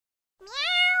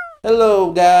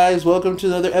Hello, guys. Welcome to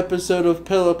another episode of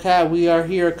Pillow Cat. We are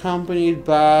here accompanied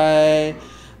by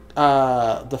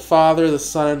the Father, the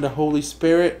Son, and the Holy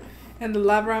Spirit. And the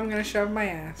lever I'm going to shove my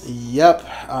ass. Yep.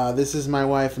 This is my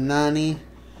wife, Nani.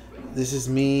 This is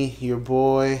me, your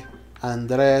boy,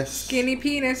 Andres. Skinny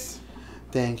penis.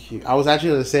 Thank you. I was actually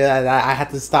going to say that. I had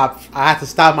to stop. I had to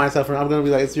stop myself. I'm going to be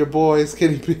like, it's your boy,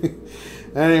 Skinny Penis.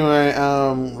 Anyway,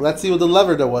 let's see what the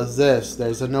lever that was.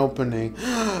 There's an opening.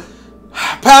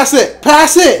 Pass it!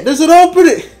 Pass it! There's an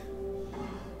opening!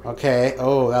 Okay.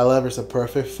 Oh, that lever's a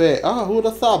perfect fit. Oh, who would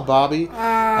have thought, Bobby?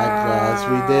 I guess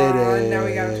we did it. Now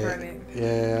we gotta turn it.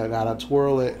 Yeah, I gotta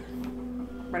twirl it.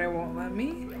 But it won't let me.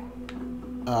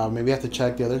 Maybe I have to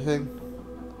check the other thing.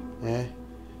 Yeah.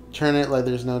 Turn it like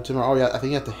there's no tomorrow. Oh, yeah, I think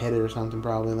you have to hit it or something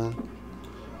probably then.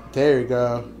 There you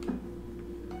go.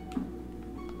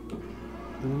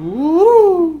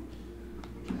 Woo!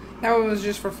 That one was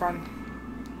just for fun.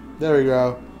 There we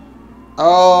go.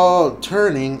 Oh,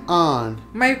 turning on.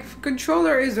 My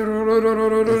controller is...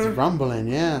 It's rumbling,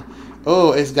 yeah.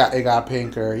 Oh, it got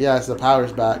pinker. Yes, the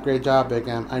power's back. Great job, Big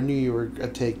M. I knew you were a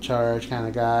take charge kind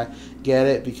of guy. Get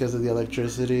it? Because of the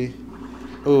electricity.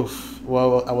 Oof.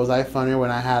 Well, was I funnier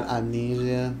when I had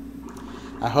amnesia?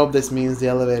 I hope this means the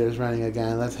elevator's running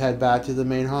again. Let's head back to the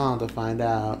main hall to find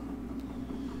out.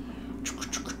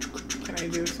 Can I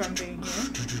do something here?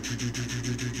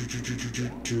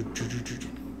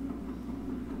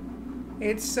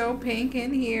 It's so pink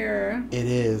in here. It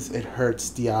is. It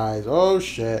hurts the eyes. Oh,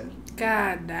 shit.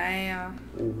 God damn.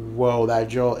 Whoa, that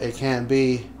jolt. It can't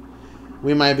be.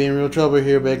 We might be in real trouble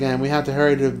here, Big M. We have to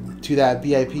hurry to that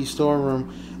VIP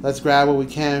storeroom. Let's grab what we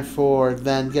can for,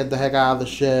 then get the heck out of the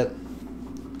ship.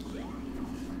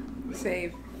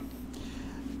 Save.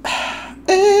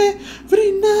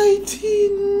 Every night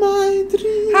in my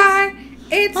dreams. Hi,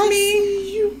 it's I me.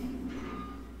 See you.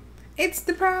 It's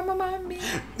the problem on me.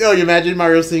 Oh, you imagine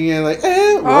Mario singing like,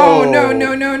 Oh,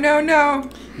 no.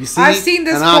 You see? I've seen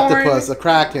this An porn. octopus, a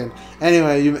kraken.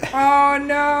 Anyway, you. Oh,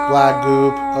 no. Black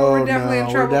goop. Oh, we're definitely no.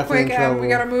 in trouble. We're definitely Quick, in trouble. we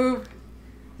gotta move.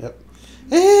 Yep.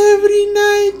 Every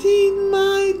night in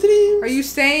my dreams. Are you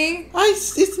staying?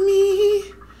 It's me,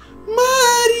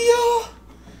 Mario.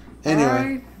 Anyway.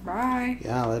 Alright, bye.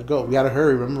 Yeah, let's go. We gotta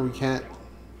hurry. Remember, we can't.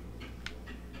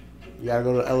 You gotta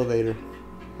go to the elevator.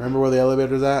 Remember where the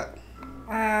elevator's at?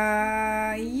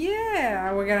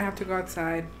 Yeah. We're gonna have to go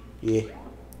outside. Yeah.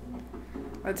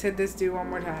 Let's hit this dude one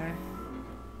more time.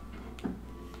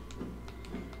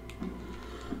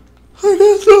 I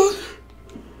guess not.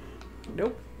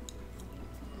 Nope.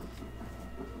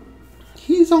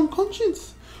 He's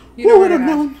unconscious. You know Who what would have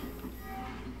known?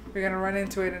 We're gonna run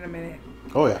into it in a minute.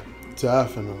 Oh yeah,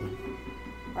 definitely.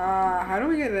 How do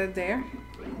we get it there?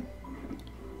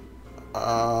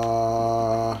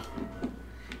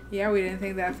 Yeah, we didn't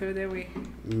think that through, did we?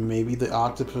 Maybe the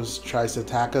octopus tries to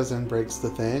attack us and breaks the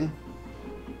thing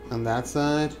on that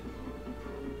side.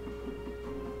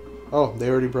 Oh, they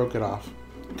already broke it off.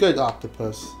 Good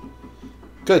octopus.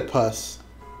 Good puss.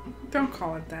 Don't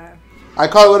call it that. I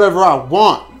call it whatever I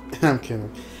want. I'm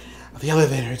kidding. The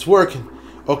elevator, it's working.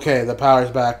 Okay, the power's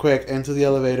back. Quick, into the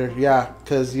elevator. Yeah,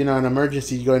 because, you know, in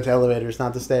emergency, you go into elevators,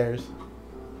 not the stairs.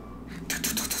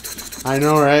 I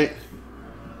know, right?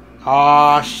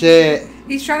 Aw, shit.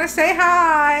 He's trying to say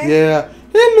hi. Yeah.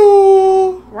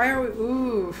 Hello. Why are we...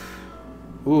 Oof.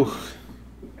 Oof.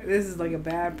 This is like a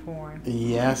bad porn.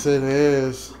 Yes, it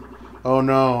is. Oh,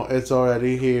 no. It's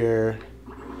already here.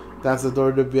 That's the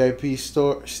door to the VIP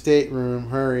stateroom.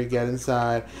 Hurry, get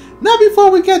inside. Now before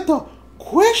we get the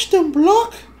question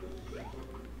block.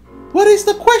 What is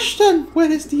the question?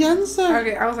 What is the answer?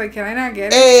 Okay, I was like, can I not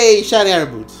get it? Hey, shiny iron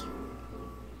boots.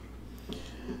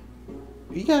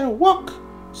 You gotta walk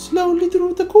slowly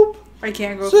through the coop. I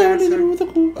can't go Slowly faster. through the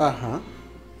coop. Uh-huh.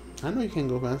 I know you can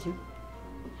go faster.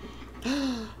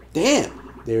 Damn.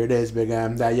 There it is, Big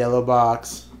M. That yellow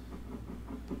box.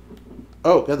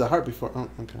 Oh, got the heart before. Oh,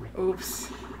 okay. Oops.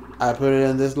 I put it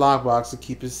in this lockbox to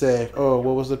keep it safe. Oh,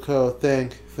 what was the code?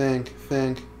 Think.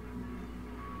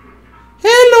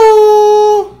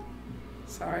 Hello!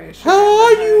 Sorry. I should've How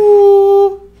are done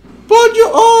you?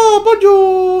 Bonjour! Oh,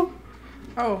 bonjour!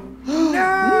 that. Oh.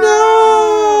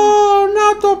 No!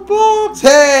 Not the box!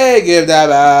 Hey, give that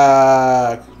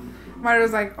back! Mario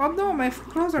was like, oh no, my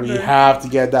clothes are We dirty. have to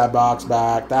get that box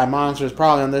back. That monster is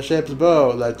probably on the ship's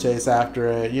boat. Let's chase after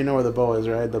it. You know where the bow is,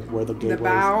 right? Where the gateway The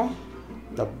bow.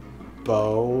 is. The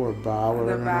bow or bow,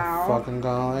 whatever you bow. fucking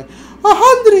call it.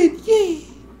 100! Yay!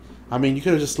 I mean, you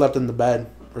could have just slept in the bed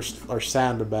or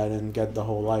sat in the bed and get the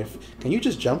whole life. Can you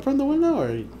just jump from the window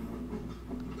or?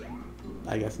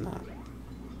 I guess not.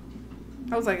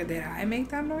 I was like, did I make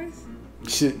that noise?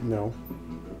 Shit, no.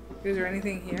 Is there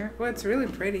anything here? Well, it's really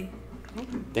pretty.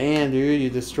 Damn, dude, you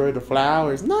destroyed the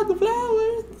flowers. Not the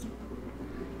flowers. Is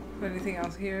there anything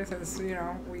else here? Since, you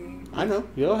know, we... I know.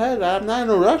 Go ahead. I'm not in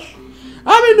a rush.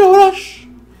 I'm in no rush.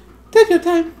 Take your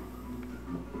time.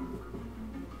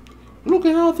 Look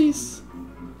at all these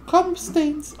cum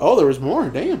stains. Oh, there was more.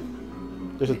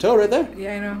 Damn. There's a toe right there.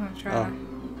 Yeah, I know. I'm trying to...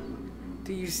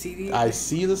 Do you see these? I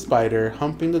see the spider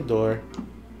humping the door.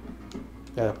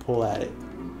 Gotta pull at it.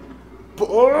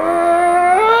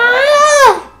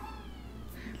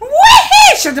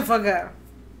 Shut the fuck up.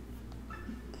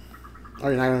 Oh,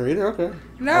 you're not gonna read it? Okay.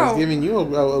 No. I was giving you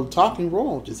a talking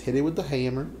roll. Just hit it with the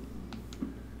hammer.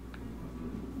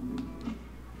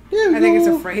 I think it's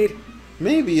afraid.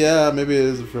 Maybe, yeah. Maybe it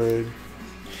is afraid.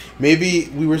 Maybe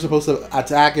we were supposed to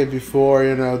attack it before,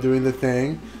 you know, doing the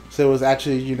thing. So it was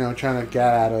actually, you know, trying to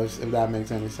get at us, if that makes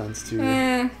any sense to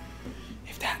you.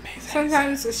 If that makes sense.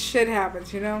 Sometimes shit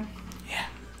happens, you know? Yeah.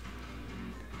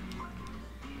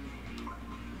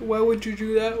 Why would you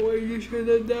do that? Why you should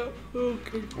have done that?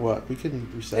 Okay. What? We can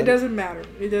reset It doesn't matter.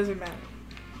 It doesn't matter.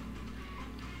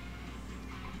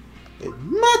 It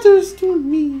matters to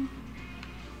me.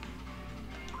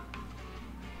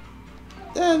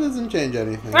 That doesn't change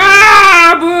anything.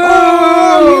 Ah, boo!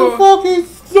 Oh, you fucking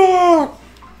suck!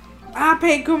 I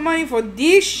paid good money for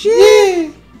this shit.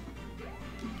 Yeah.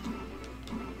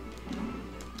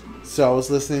 So I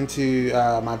was listening to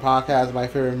my podcast, My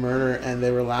Favorite Murder, and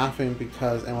they were laughing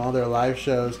because in one of their live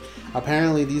shows,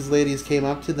 apparently these ladies came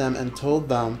up to them and told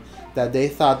them that they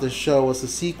thought the show was a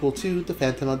sequel to The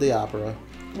Phantom of the Opera.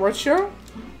 What show?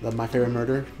 The My Favorite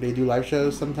Murder. They do live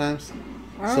shows sometimes.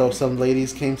 Oh. So some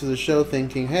ladies came to the show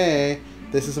thinking, hey,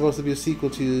 this is supposed to be a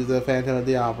sequel to The Phantom of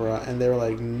the Opera. And they were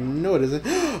like, no, it isn't.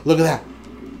 Look at that.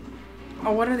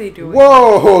 Oh, what are they doing?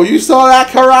 Whoa, you saw that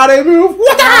karate move?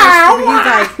 He's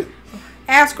like,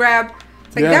 ass grab.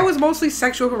 It's like, Yeah. that was mostly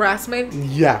sexual harassment.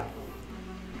 Yeah.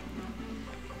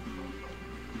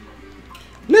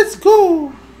 Let's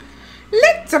go.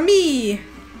 Let's me.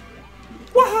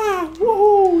 Wah,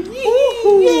 whoa,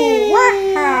 yeah.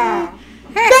 Wow.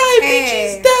 Die,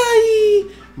 bitches, die.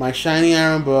 My shiny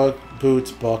iron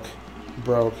boots book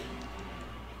broke.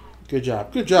 Good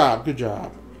job, good job, good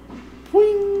job.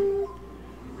 Boing.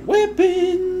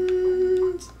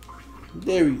 Weapons.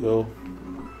 There we go.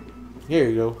 Here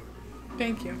you go.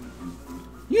 Thank you.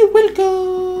 You're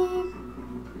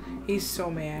welcome. He's so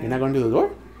mad. You're not going to do the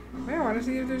door? Wait, I want to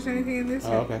see if there's anything in this.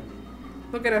 Oh, okay.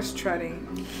 Look at us treading.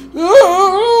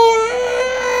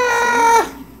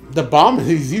 The bomb,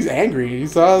 he's angry. You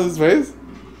saw his face?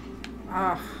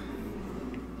 Ah.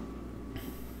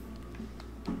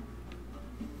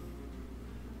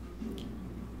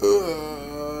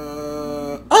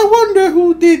 I wonder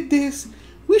who did this.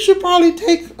 We should probably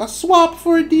take a swap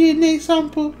for a DNA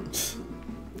sample.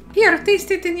 Here, taste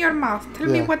it in your mouth. Tell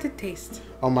me Yeah. what it tastes.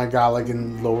 Oh my god, like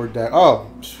in lower deck. Oh,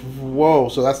 whoa.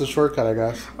 So that's a shortcut, I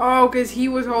guess. Oh, because he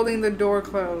was holding the door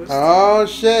closed. Oh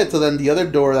shit. So then the other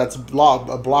door that's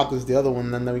blocked is the other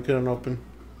one then that we couldn't open.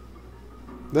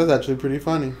 That's actually pretty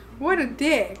funny. What a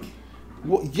dick.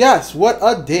 Well, yes, what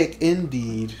a dick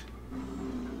indeed.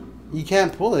 You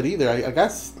can't pull it either. I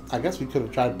guess we could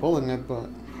have tried pulling it, but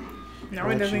No,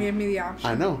 it doesn't give me the option.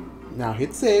 I know. Now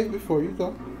hit save before you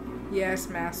go. Yes,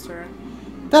 master.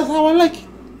 That's how I like it.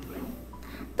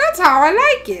 That's how I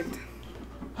like it.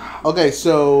 Okay,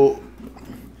 so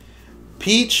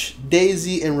Peach,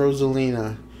 Daisy, and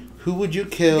Rosalina. Who would you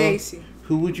kill? Daisy.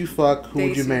 Who would you fuck? Who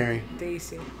would you marry?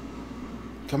 Daisy.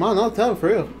 Come on, no, tell me for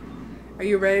real. Are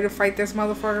you ready to fight this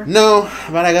motherfucker? No,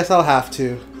 but I guess I'll have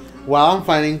to. While I'm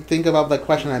fighting, think about the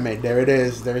question I made. There it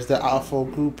is. There's the awful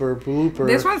blooper.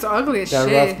 This one's ugly as that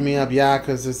shit. roughed me up. Yeah,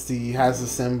 because has the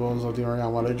symbols of the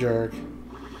Origami. What a jerk.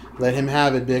 Let him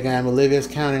have it, Big M. Olivia's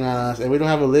counting on us, and we don't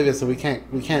have Olivia, so we can't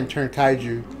turn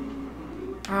kaiju.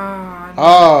 Ah. No.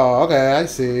 Oh, okay, I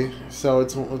see. So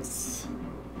it's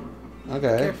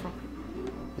okay. Careful.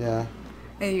 Yeah.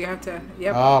 And you have to.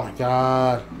 Yep. Oh my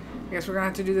god. I guess we're gonna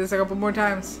have to do this a couple more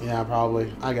times. Yeah,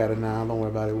 probably. I got it now. Don't worry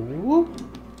about it. Whoop.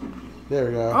 There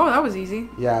we go. Oh, that was easy.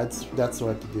 Yeah, that's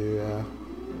what to do. Yeah.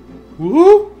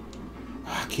 Whoop.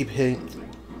 I keep hitting.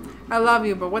 I love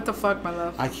you, but what the fuck, my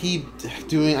love? I keep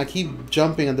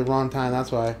jumping at the wrong time.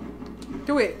 That's why.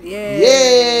 Do it. Yeah.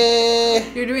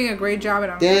 Yeah. You're doing a great job,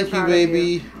 and I'm Thank very you, proud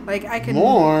baby. of you. Like I could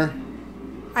More.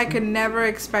 I could never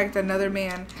expect another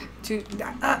man to.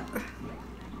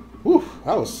 Whew,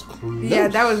 that was close. Yeah,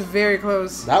 that was very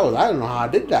close. I don't know how I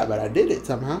did that, but I did it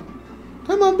somehow.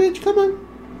 Come on, bitch. Come on.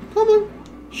 Come on.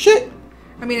 Shit.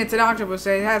 I mean, it's an octopus,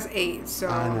 so it has 8. So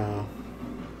I know.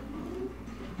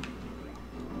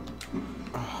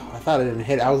 Oh, I thought I didn't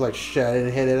hit it. I was like, shit, I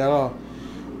didn't hit it at all.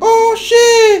 Oh,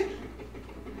 shit!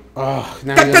 Oh,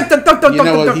 now you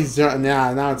know what? He's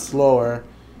now it's slower.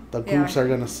 The groups are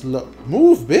gonna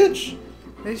move, bitch.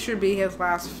 This should be his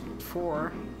last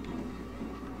 4.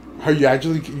 Are you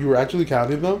actually? You were actually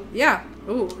counting them? Yeah.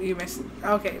 Ooh, you missed.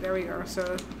 Okay, there we go.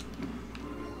 So,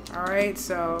 all right.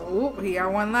 So, ooh, he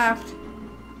got 1 left.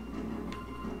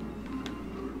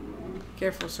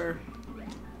 Careful, sir.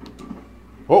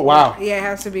 Oh wow. Yeah, it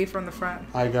has to be from the front.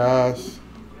 I guess.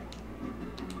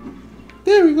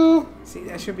 There we go. See,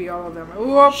 that should be all of them.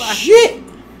 Whoop! Shit!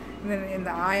 And then in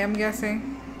the eye, I'm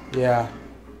guessing. Yeah.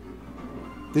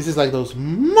 This is like those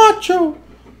macho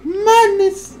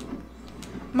madness.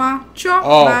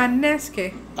 Macho madness.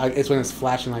 Okay. It's when it's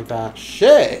flashing like that.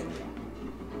 Shit!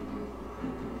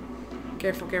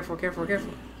 Careful, careful, careful,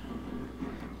 careful.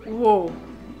 Whoa.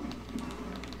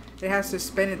 It has to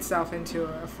spin itself into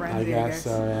a frenzy, I guess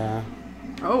so, yeah.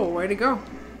 Oh, where'd it go?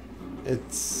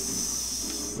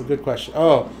 It's a good question.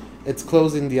 Oh, it's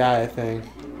closing the eye, I think.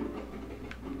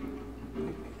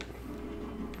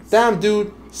 Damn,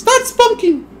 dude. Start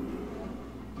spunking!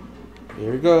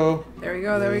 Here we go. There we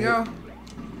go, there we go.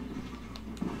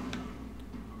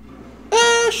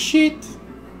 Ah, shit.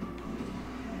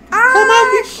 Ah, come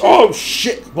on, shit. Oh,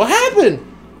 shit. What happened?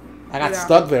 I got Yeah.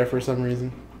 stuck there for some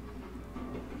reason.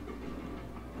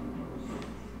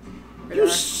 You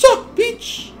suck,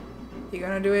 bitch! You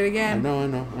gonna do it I again? know.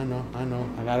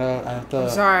 I have to...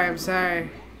 I'm sorry.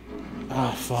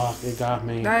 Ah, fuck. It got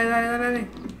me. Dale.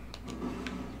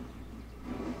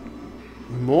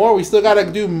 More? We still gotta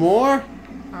do more?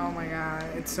 Oh my god,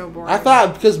 it's so boring. I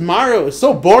thought because Mario is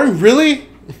so boring, really?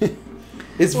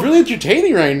 It's really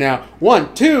entertaining right now.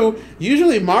 1, 2,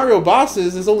 usually Mario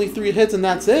bosses is only 3 hits and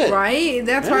that's it. Right?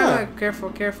 That's why Yeah. I'm like,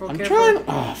 careful. I'm trying...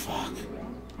 Oh, fuck.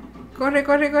 Go ahead.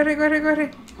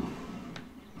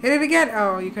 Hit it again.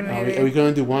 Oh, you couldn't hit it. We're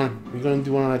gonna do one. We're gonna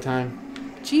do one at a time.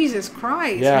 Jesus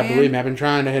Christ, Yeah, man. believe me, I've been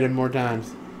trying to hit it more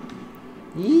times.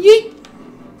 Yeet!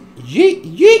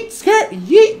 Yeet! Skirt!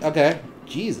 Yeet! Okay.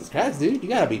 Jesus Christ, dude. You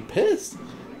gotta be pissed.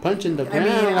 Punching the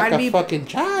ground like a fucking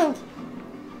child.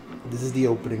 This is the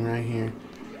opening right here.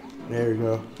 There we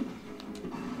go.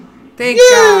 Thank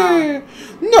God.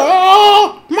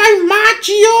 No! My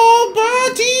Machio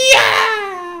body!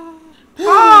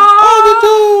 All the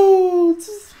toads!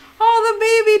 All the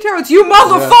baby toads. You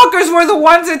motherfuckers were the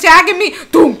ones attacking me.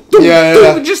 Doom.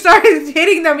 Just started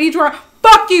hitting them each one.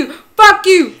 Fuck you.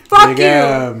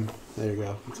 There you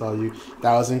go. That's all you.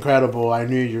 That was incredible. I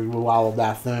knew you would wallow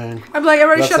that thing. I'm like,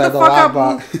 everybody shut the fuck up.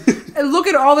 And look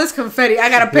at all this confetti. I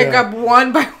gotta pick up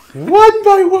one by one. One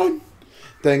by one.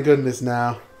 Thank goodness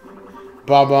now.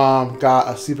 Bob got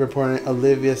a super important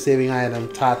Olivia saving item.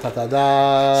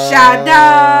 Ta-ta-ta-da.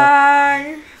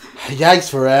 Shaddai. Yikes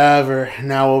forever.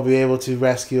 Now we'll be able to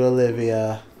rescue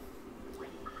Olivia.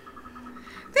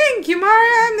 Thank you,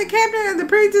 Mario. I'm the captain of the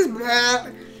princess.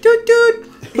 Toot toot.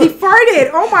 He farted.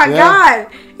 Oh my god.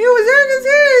 It was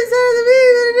serious.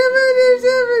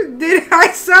 Did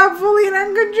I stop fully and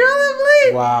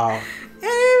uncontrollably? Wow. And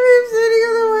if sitting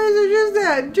otherwise are just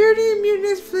that. Dirty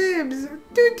mutinous flips.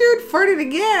 Toot toot farted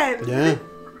again. Yeah.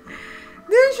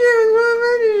 This shit was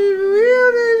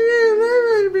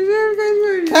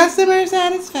Customer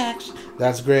satisfaction.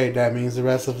 That's great. That means the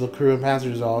rest of the crew and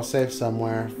passengers are all safe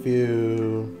somewhere.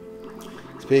 Phew.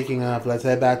 Speaking of, let's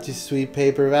head back to Sweet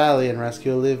Paper Valley and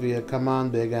rescue Olivia. Come on,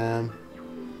 Big M.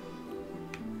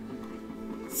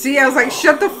 See, I was like,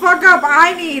 shut the fuck up.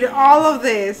 I need all of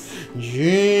this.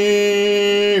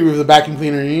 With the vacuum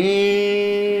cleaner.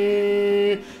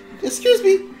 Excuse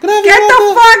me. Can I have Get the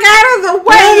fuck out of the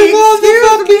way.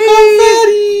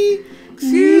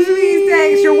 Excuse me.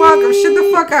 Thanks. You're welcome. Shut the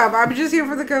fuck up. I'm just here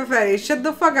for the confetti. Shut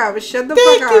the fuck up. Shut the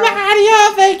fuck up. Thank you,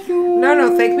 Mario. Thank you.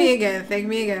 No. Thank me again.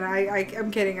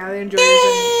 I'm kidding. I enjoy this.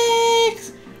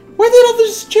 Thanks. Where did all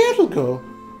those chairs go?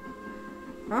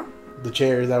 Huh? The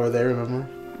chairs that were there, remember?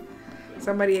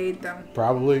 Somebody ate them.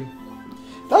 Probably.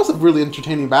 That was a really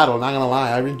entertaining battle, not gonna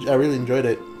lie. I really enjoyed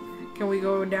it. Can we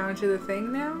go down to the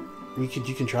thing now? You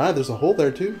can try. There's a hole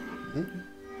there too. He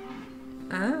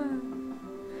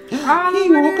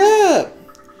woke up.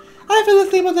 I fell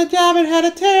asleep on the job and had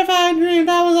a terrifying dream.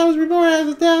 I was reborn as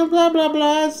a down, blah blah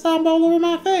blah. It stomped all over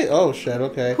my face. Oh shit.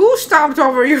 Okay. Who stomped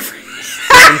over your face?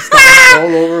 He stomped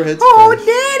all over his Who face.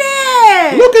 did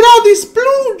it? Look at all these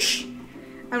splooge.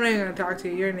 I'm not even gonna talk to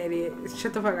you. You're an idiot.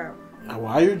 Shut the fuck up.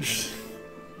 Why are you just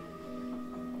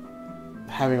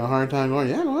having a hard time going?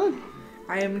 Yeah, go ahead.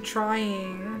 I am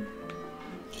trying.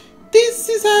 This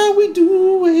is how we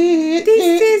do it.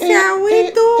 This is how we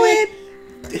do it.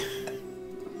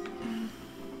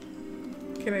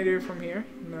 Can I do it from here?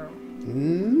 No.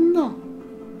 No.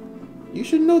 You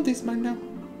should know this by now.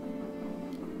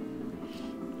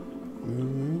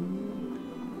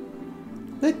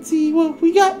 Let's see what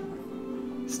we got.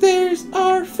 Stairs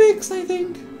are fixed, I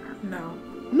think. No.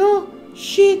 No.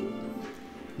 Shit.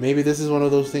 Maybe this is one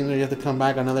of those things where you have to come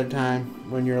back another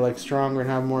time when you're like stronger and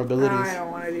have more abilities. I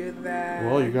don't want to do that.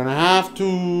 Well, you're gonna have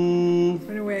to.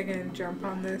 Anyway, I can jump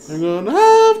on this. You're gonna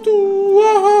have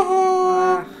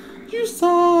to. You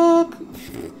suck.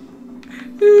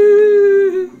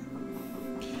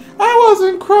 I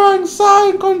wasn't crying,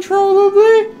 sighing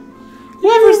uncontrollably.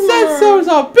 Whoever said so is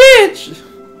a bitch.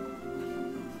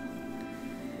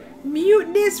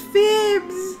 Mutinous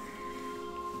fibs.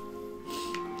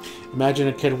 Imagine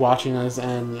a kid watching us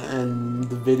and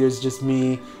the video is just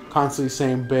me constantly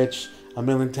saying bitch a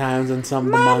million times and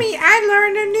Mommy, I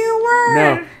learned a new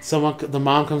word. No, the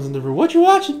mom comes in the room. What you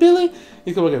watching, Billy?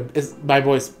 He's going, it's my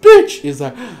voice, bitch. He's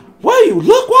like, why are you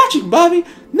watching, Bobby?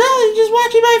 No, you're just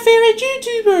watching my favorite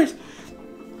YouTubers.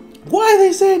 Why are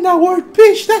they saying that word,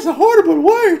 bitch? That's a horrible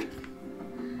word.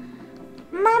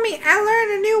 Mommy, I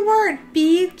learned a new word,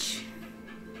 beach.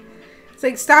 It's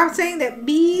like, stop saying that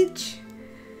beach.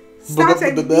 Stop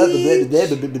saying beach.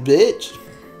 Bitch.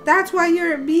 That's why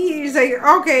you're a beach. He's like,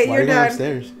 okay, Why you're are you done.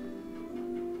 Upstairs?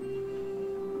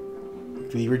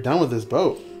 We were done with this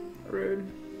boat. Rude.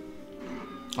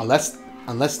 Unless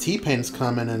T-Pain's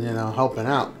coming and helping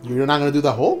out. You're not gonna do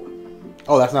the hole?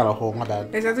 Oh, that's not a hole. My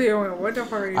bad. Is that the only one? What the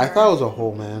fuck are you I doing? thought it was a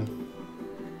hole, man.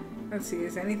 Let's see.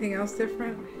 Is anything else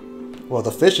different? Well,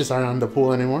 the fishes aren't on the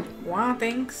pool anymore. Wow,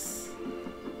 thanks.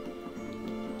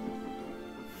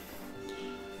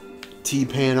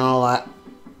 T-Pain all that.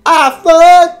 I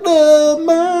fucked the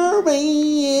mermaid.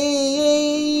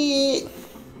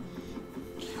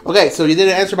 Okay, so you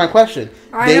didn't answer my question.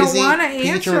 I don't want to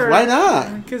answer. Why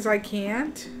not? Because I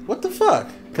can't. What the fuck?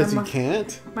 Because you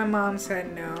can't? My mom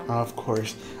said no. Of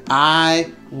course.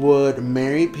 I would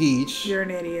marry Peach. You're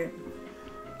an idiot.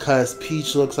 Because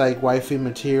Peach looks like wifey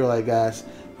material, I guess.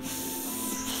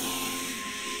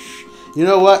 You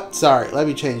know what? Sorry, let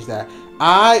me change that.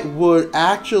 I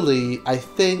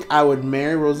think I would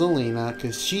marry Rosalina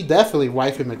because she definitely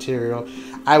wifey material.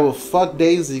 I will fuck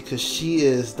Daisy because she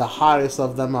is the hottest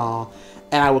of them all.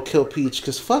 And I will kill Peach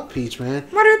because fuck Peach, man.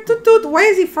 Why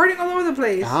is he farting all over the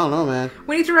place? I don't know, man.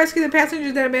 We need to rescue the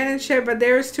passengers that abandoned ship, but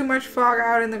there is too much fog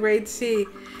out in the Great Sea.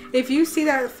 If you see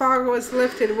that fog was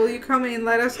lifted, will you come in and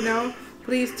let us know?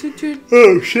 Please, toot toot.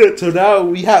 Oh shit! So now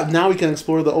we can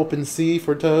explore the open sea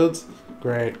for toads.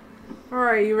 Great.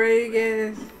 Alright, you ready to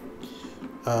get...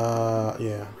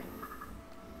 Yeah.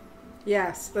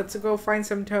 Yes, let's go find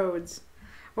some toads.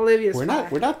 Olivia's We're not...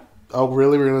 Oh,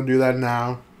 really? We're gonna do that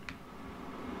now?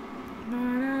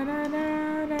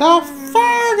 The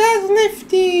fog has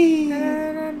lifted!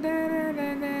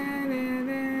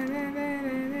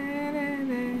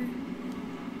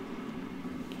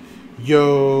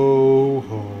 Yo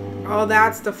ho. Oh,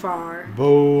 that's the fog.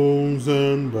 Bones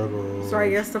and burgers. So I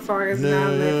guess the fog is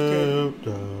not lifted.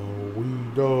 We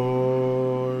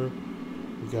die.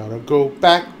 We gotta go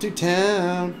back to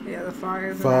town. Yeah, the fog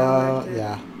is not lifted.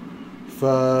 Yeah.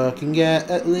 Fucking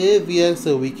get Olivia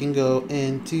so we can go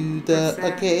into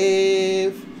the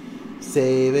cave.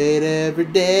 Save it every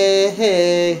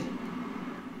day.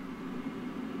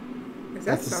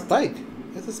 That's a spike.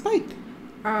 That's a spike.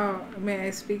 Oh, may I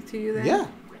speak to you then? Yeah.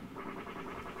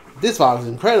 This fog is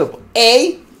incredible.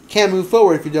 A, can't move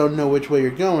forward if you don't know which way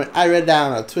you're going. I read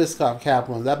down a twist off cap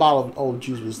once. That bottle of old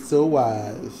juice was so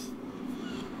wise.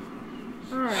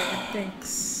 Alright,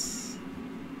 thanks.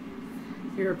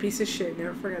 You're a piece of shit.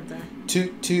 Never forget that.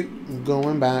 Toot toot. I'm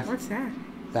going back. What's that?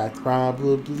 That's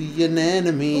probably an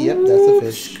enemy. Yep, that's a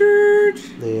fish. Skirt.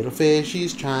 Little fish,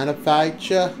 he's trying to fight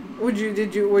ya. Were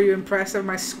you impressed with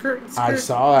my skirt? I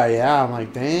saw that, yeah. I'm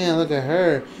like, damn, look at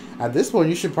her. At this point,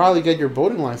 you should probably get your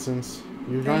boating license.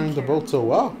 You're driving the boat so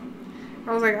well.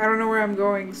 I was like, I don't know where I'm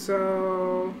going,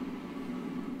 so...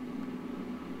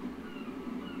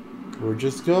 We're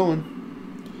just going.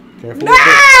 Careful. No!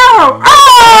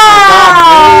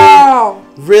 Oh!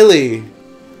 Really?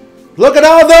 Look at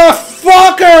all the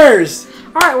fuckers!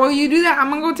 Alright, well, you do that. I'm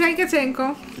gonna go take a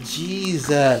tinkle.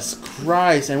 Jesus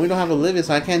Christ. And we don't have Olivia,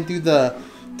 so I can't do the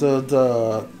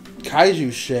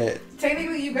kaiju shit.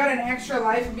 Technically, you got an extra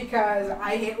life because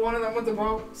I hit one of them with the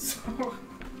boat, so...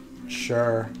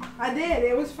 Sure. I did.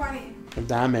 It was funny. If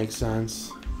that makes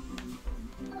sense.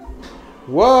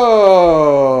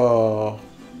 Whoa!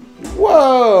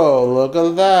 Whoa! Look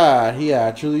at that. He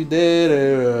actually did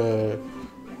it.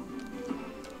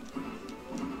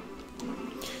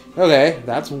 Okay,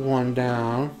 that's one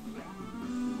down.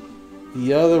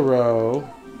 The other row.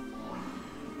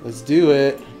 Let's do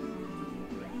it.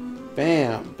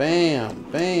 Bam, bam,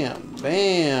 bam,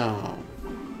 bam.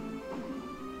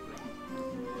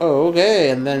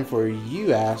 Okay, and then for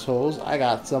you assholes, I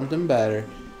got something better.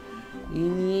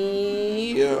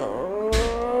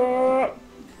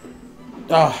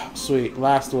 Oh, sweet.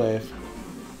 Last wave.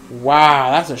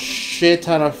 Wow, that's a shit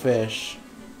ton of fish.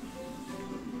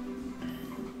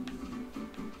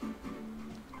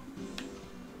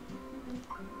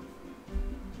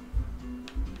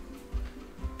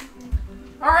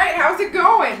 Alright, how's it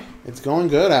going? It's going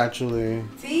good, actually.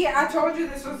 See, I told you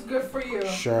this was good for you.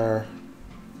 Sure.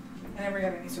 I never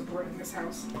got any support in this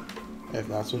house. If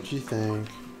that's what you think.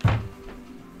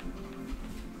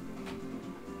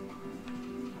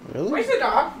 Really? Where's the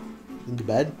dog? In the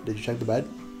bed? Did you check the bed?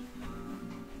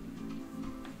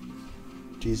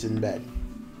 She's in bed.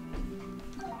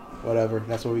 Whatever.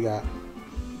 That's what we got.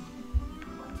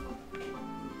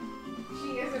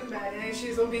 She is in bed and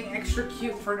she's looking extra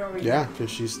cute for no reason. Yeah,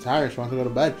 because she's tired. She wants to go to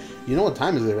bed. You know what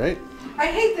time is it, right? I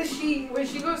hate that when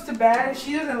she goes to bed,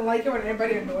 she doesn't like it when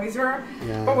anybody annoys her.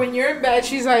 Yeah. But when you're in bed,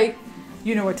 she's like,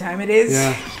 you know what time it is?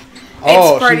 Yeah.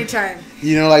 It's party time.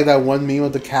 You know, like that one meme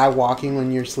with the cat walking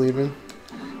when you're sleeping?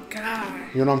 God.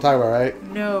 You know what I'm talking about, right?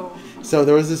 No. So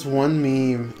there was this one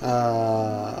meme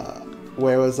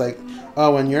where it was like,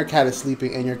 oh, when your cat is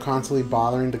sleeping and you're constantly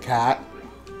bothering the cat.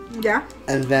 Yeah.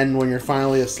 And then when you're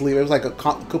finally asleep, it was like a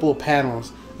couple of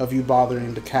panels of you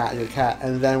bothering your cat.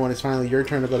 And then when it's finally your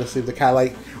turn to go to sleep, the cat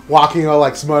like walking all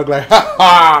like smug, like, ha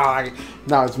ha! Like,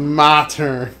 now it's my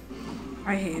turn.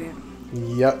 I hate it.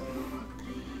 Yep.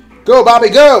 Go, Bobby,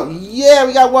 go! Yeah,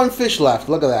 we got one fish left.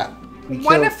 Look at that.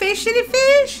 Want a fish, shitty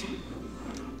fish?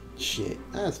 Shit,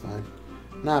 that's fine.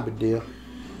 Not a big deal.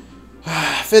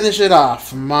 Finish it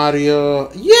off,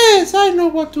 Mario. Yes, I know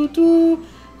what to do.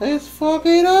 Let's fuck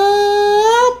it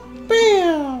up.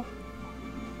 Bam.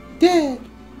 Dead.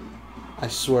 I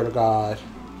swear to God.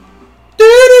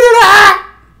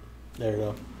 There you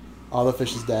go. All the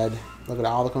fish is dead. Look at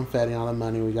all the confetti, all the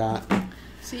money we got.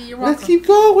 See, you're welcome. Let's keep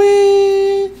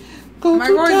going. Go Am I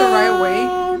going the right way?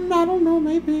 I don't know,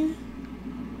 maybe.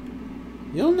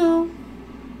 You'll know.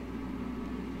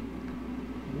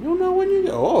 You'll know when you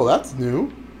go. Oh, that's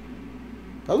new.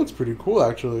 That looks pretty cool,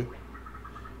 actually.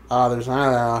 Oh, there's an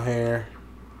island out here.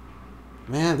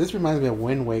 Man, this reminds me of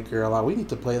Wind Waker a lot. We need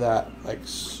to play that, like,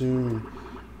 soon.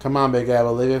 Come on, Big Ab.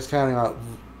 Olivia's counting out.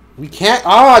 We can't.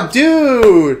 Oh,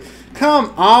 dude!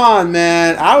 Come on,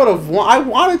 man. I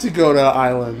wanted to go to the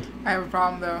island. I have a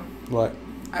problem, though. What?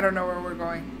 I don't know where we're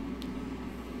going.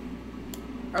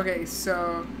 Okay,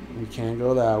 so... We can't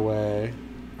go that way.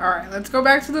 Alright, let's go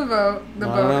back to the boat.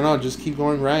 No. Just keep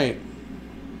going right.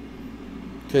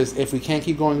 Because if we can't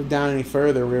keep going down any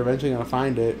further, we're eventually going to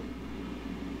find it.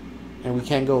 And we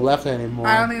can't go left anymore.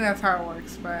 I don't think that's how it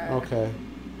works, but... Okay.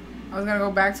 I was going to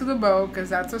go back to the boat, because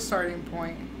that's a starting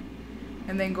point.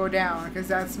 And then go down, because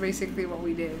that's basically what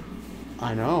we did.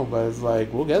 I know, but it's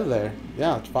like, we'll get there.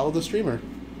 Yeah, follow the streamer.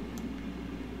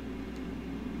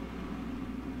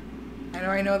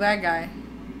 I know that guy.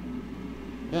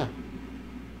 Yeah.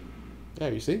 Yeah,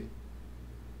 you see?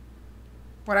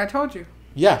 What I told you.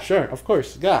 Yeah, sure, of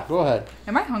course. Yeah, go ahead.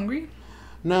 Am I hungry?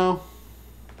 No.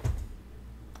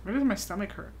 Why does my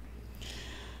stomach hurt?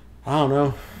 I don't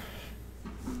know.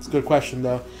 It's a good question,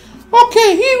 though.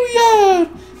 Okay, here we are!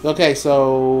 Okay,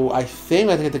 so I think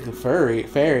I think the furry.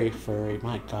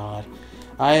 My God,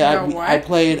 I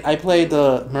played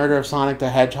the Murder of Sonic the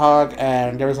Hedgehog,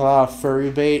 and there was a lot of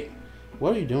furry bait.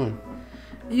 What are you doing?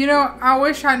 You know, I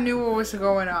wish I knew what was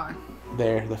going on.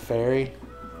 There, the fairy.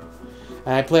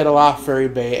 And I played a lot of furry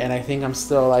bait, and I think I'm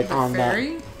still like on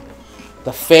fairy? that.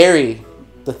 The fairy,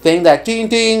 the thing that ding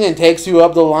ding and takes you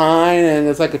up the line, and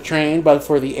it's like a train but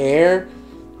for the air.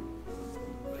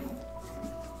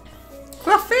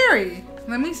 The fairy.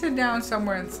 Let me sit down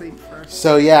somewhere and sleep first.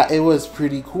 So yeah, it was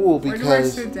pretty cool because where do I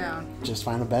sit down? Just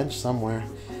find a bench somewhere.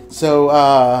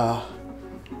 So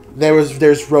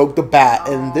there's Rogue the Bat,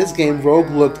 and this game Rogue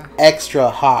looked extra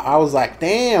hot. I was like,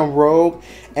 damn, Rogue.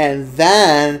 And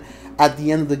then at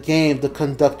the end of the game, the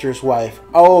conductor's wife.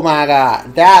 Oh my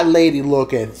God, that lady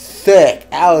looking thick.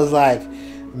 I was like,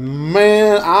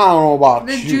 man, I don't know about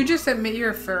you. Did you just admit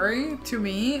you're furry to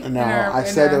me? No, I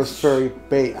said it was furry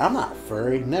bait. I'm not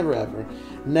furry. Never ever.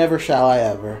 Never shall I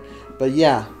ever. But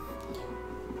yeah.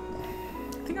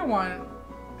 I think I want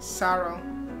sorrow.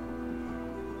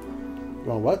 You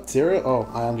want what? Zero? Oh,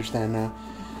 I understand now.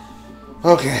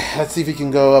 Okay, let's see if we can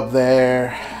go up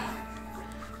there.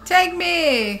 Take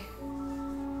me!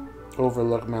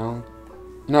 Overlook Mountain.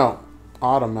 No,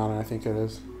 Autumn Mountain, I think it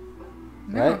is.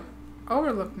 No. Right?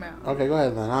 Overlook Mountain. Okay, go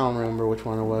ahead then. I don't remember which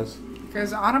one it was.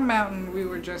 Because Autumn Mountain, we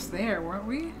were just there, weren't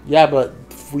we? Yeah, but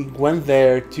we went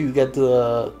there to get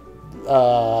the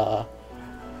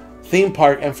theme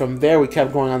park, and from there we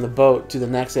kept going on the boat to the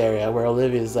next area where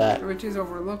Olivia's at. Which is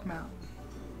Overlook Mountain.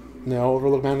 No,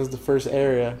 Overlook Mountain is the first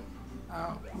area.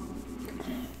 Oh.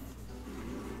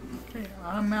 Okay,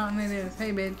 Autumn Mountain it is.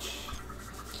 Hey, bitch.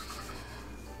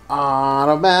 On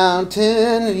a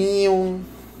mountain.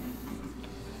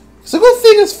 It's a good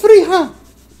thing it's free, huh?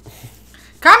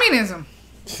 Communism.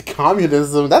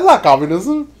 Communism? That's not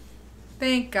communism.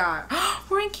 Thank God.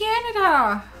 We're in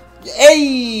Canada.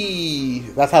 Hey!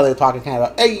 That's how they talk in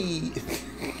Canada. Hey!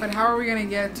 But how are we going to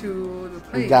get to the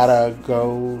place? We gotta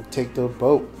go take the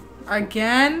boat.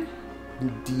 Again?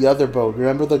 The other boat.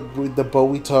 Remember the boat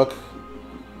we took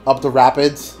up the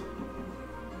rapids?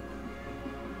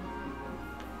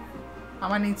 I'm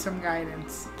going to need some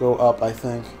guidance. Go up, I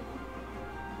think.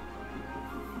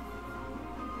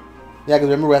 Yeah, because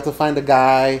remember we have to find a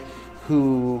guy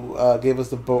who gave us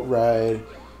the boat ride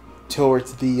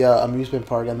towards the amusement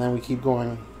park, and then we keep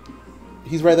going.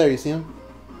 He's right there. You see him?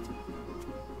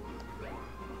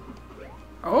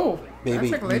 Oh, Baby,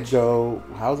 that's a glitch. you go.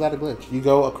 How's that a glitch? You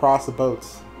go across the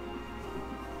boats.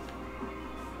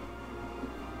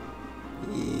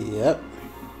 Yep.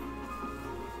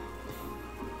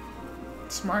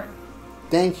 Smart.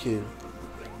 Thank you.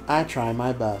 I try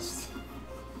my best.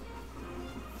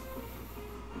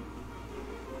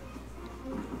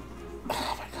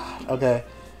 Oh my god. Okay.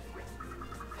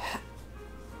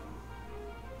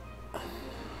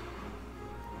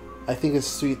 I think it's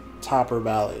Sweet Topper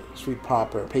Valley. Sweet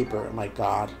Popper Paper. Oh my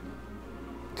god.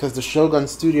 Because the Shogun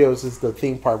Studios is the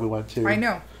theme park we went to. I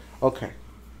know. Okay.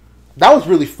 That was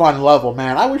really fun level,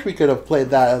 man. I wish we could have played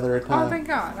that other time. Oh, thank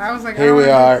God. I was like, Here we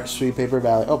are, Sweet Paper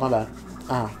Valley. Oh, my bad.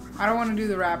 I don't want to do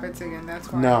the rapids again.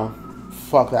 That's why. No.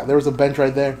 Fuck that. There was a bench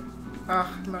right there.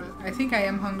 I think I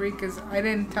am hungry because I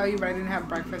didn't tell you, but I didn't have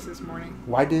breakfast this morning.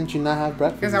 Why didn't you not have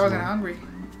breakfast? Because I wasn't hungry.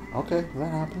 Okay, that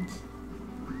happens.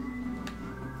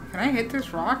 Can I hit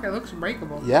this rock? It looks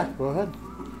breakable. Yeah, go ahead.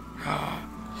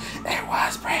 It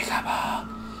was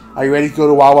breakable. Are you ready to go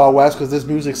to Wild Wild West? Because this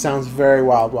music sounds very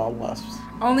Wild Wild West.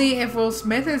 Only if Will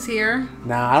Smith is here.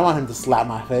 Nah, I don't want him to slap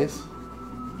my face.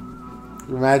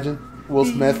 You imagine? Will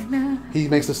Smith, he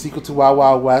makes a sequel to Wild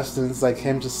Wild West, and it's like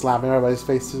him just slapping everybody's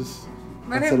faces.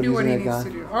 Let him do what he needs to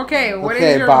do. Okay, what is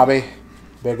Okay, your... Bobby.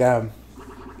 Big M.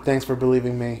 Thanks for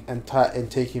believing me and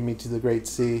taking me to the Great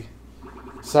Sea.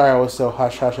 Sorry I was so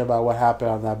hush-hush about what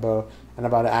happened on that boat and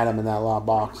about an item in that locked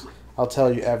box. I'll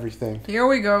tell you everything. Here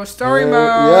we go. Story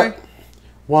mode. Yep.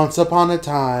 Once upon a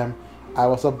time, I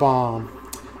was a bomb.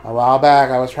 A while back,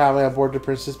 I was traveling aboard the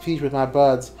Princess Peach with my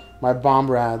buds, my bomb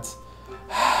rads.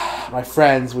 My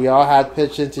friends, we all had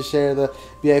pitched in to share the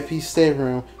VIP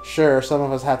stateroom. Sure, some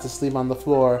of us had to sleep on the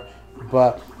floor,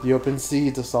 but the open sea,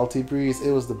 the salty breeze,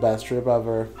 it was the best trip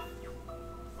ever.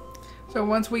 So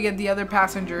once we get the other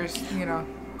passengers, you know.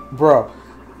 Bro,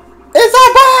 it's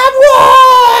a bomb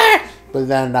war! But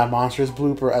then that monstrous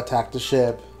blooper attacked the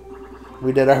ship.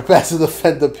 We did our best to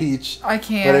defend the Peach. I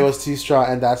can't. But it was too strong,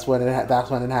 and that's when it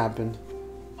happened.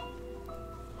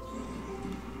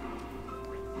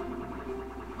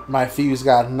 My fuse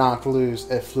got knocked loose.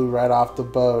 It flew right off the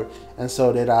boat, and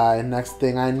so did I. Next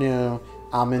thing I knew,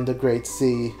 I'm in the Great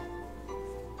Sea.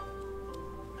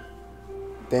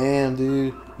 Damn,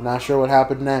 dude. Not sure what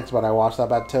happened next, but I washed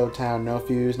up at Toad Town. No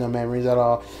fuse, no memories at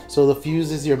all. So the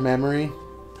fuse is your memory?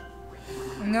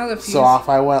 No, the fuse. So off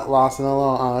I went, lost and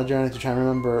alone, on a journey to try and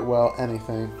remember, well,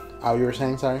 anything. Oh, you were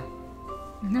saying, sorry?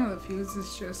 No, the fuse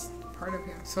is just part of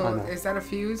him. So is that a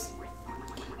fuse?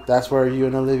 That's where you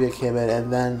and Olivia came in,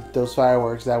 and then those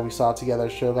fireworks that we saw together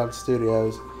at Shogun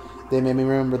Studios. They made me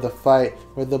remember the fight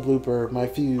with the blooper, my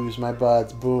fuse, my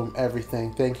buds, boom,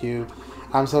 everything. Thank you.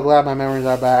 I'm so glad my memories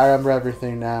are back. I remember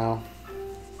everything now.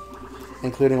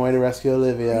 Including a way to rescue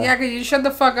Olivia. Yeah, because you shut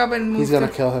the fuck up and move. He's going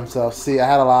to kill himself. See, I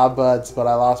had a lot of buds, but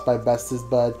I lost my bestest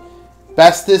bud.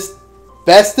 Bestest?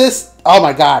 Oh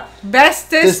my god.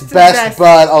 This best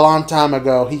bud a long time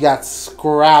ago. He got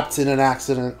scrapped in an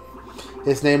accident.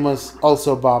 His name was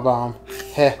also Bomb Bomb.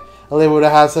 Heh. Olivia would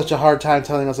have had such a hard time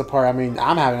telling us apart. I mean,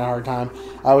 I'm having a hard time.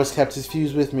 I always kept his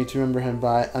fuse with me to remember him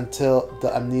by until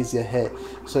the amnesia hit.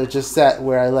 So it just sat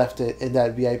where I left it in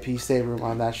that VIP stateroom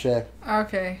on that ship.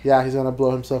 Okay. Yeah, he's gonna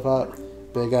blow himself up.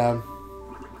 Big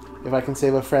if I can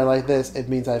save a friend like this, it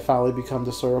means I finally become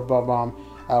the sort of Bomb Bomb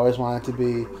I always wanted to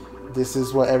be. This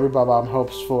is what every Bomb Bomb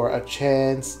hopes for. A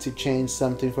chance to change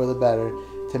something for the better.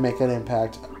 To make an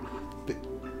impact.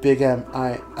 Big M,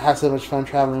 I had so much fun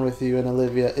traveling with you and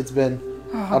Olivia. It's been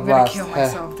I'm gonna kill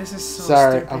myself. This is so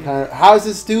Sorry, stupid. I'm kind of. How is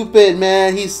it stupid,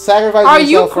 man? He's sacrificing Are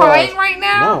himself you for us. crying right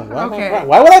now? No. Okay.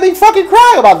 Why would I be fucking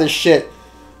crying about this shit?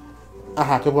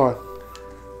 Come on.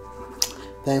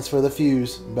 Thanks for the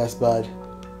fuse, best bud.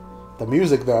 The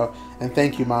music, though. And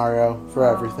thank you, Mario, for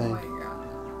everything. Oh my God.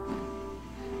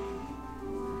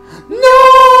 No!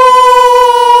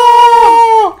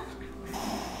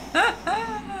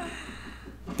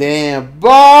 Damn,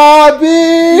 Bobby!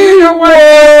 You know what?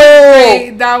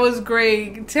 Whoa! That was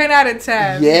great. 10 out of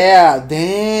 10. Yeah,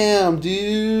 damn,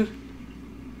 dude.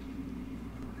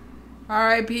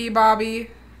 R.I.P. Bobby.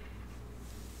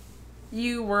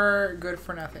 You were good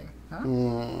for nothing.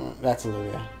 Huh? That's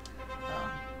Olivia.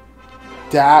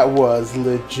 That was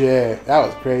legit. That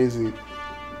was crazy.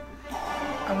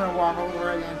 I'm gonna walk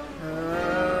over again.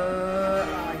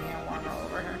 I can't walk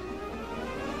over here.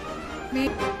 Me.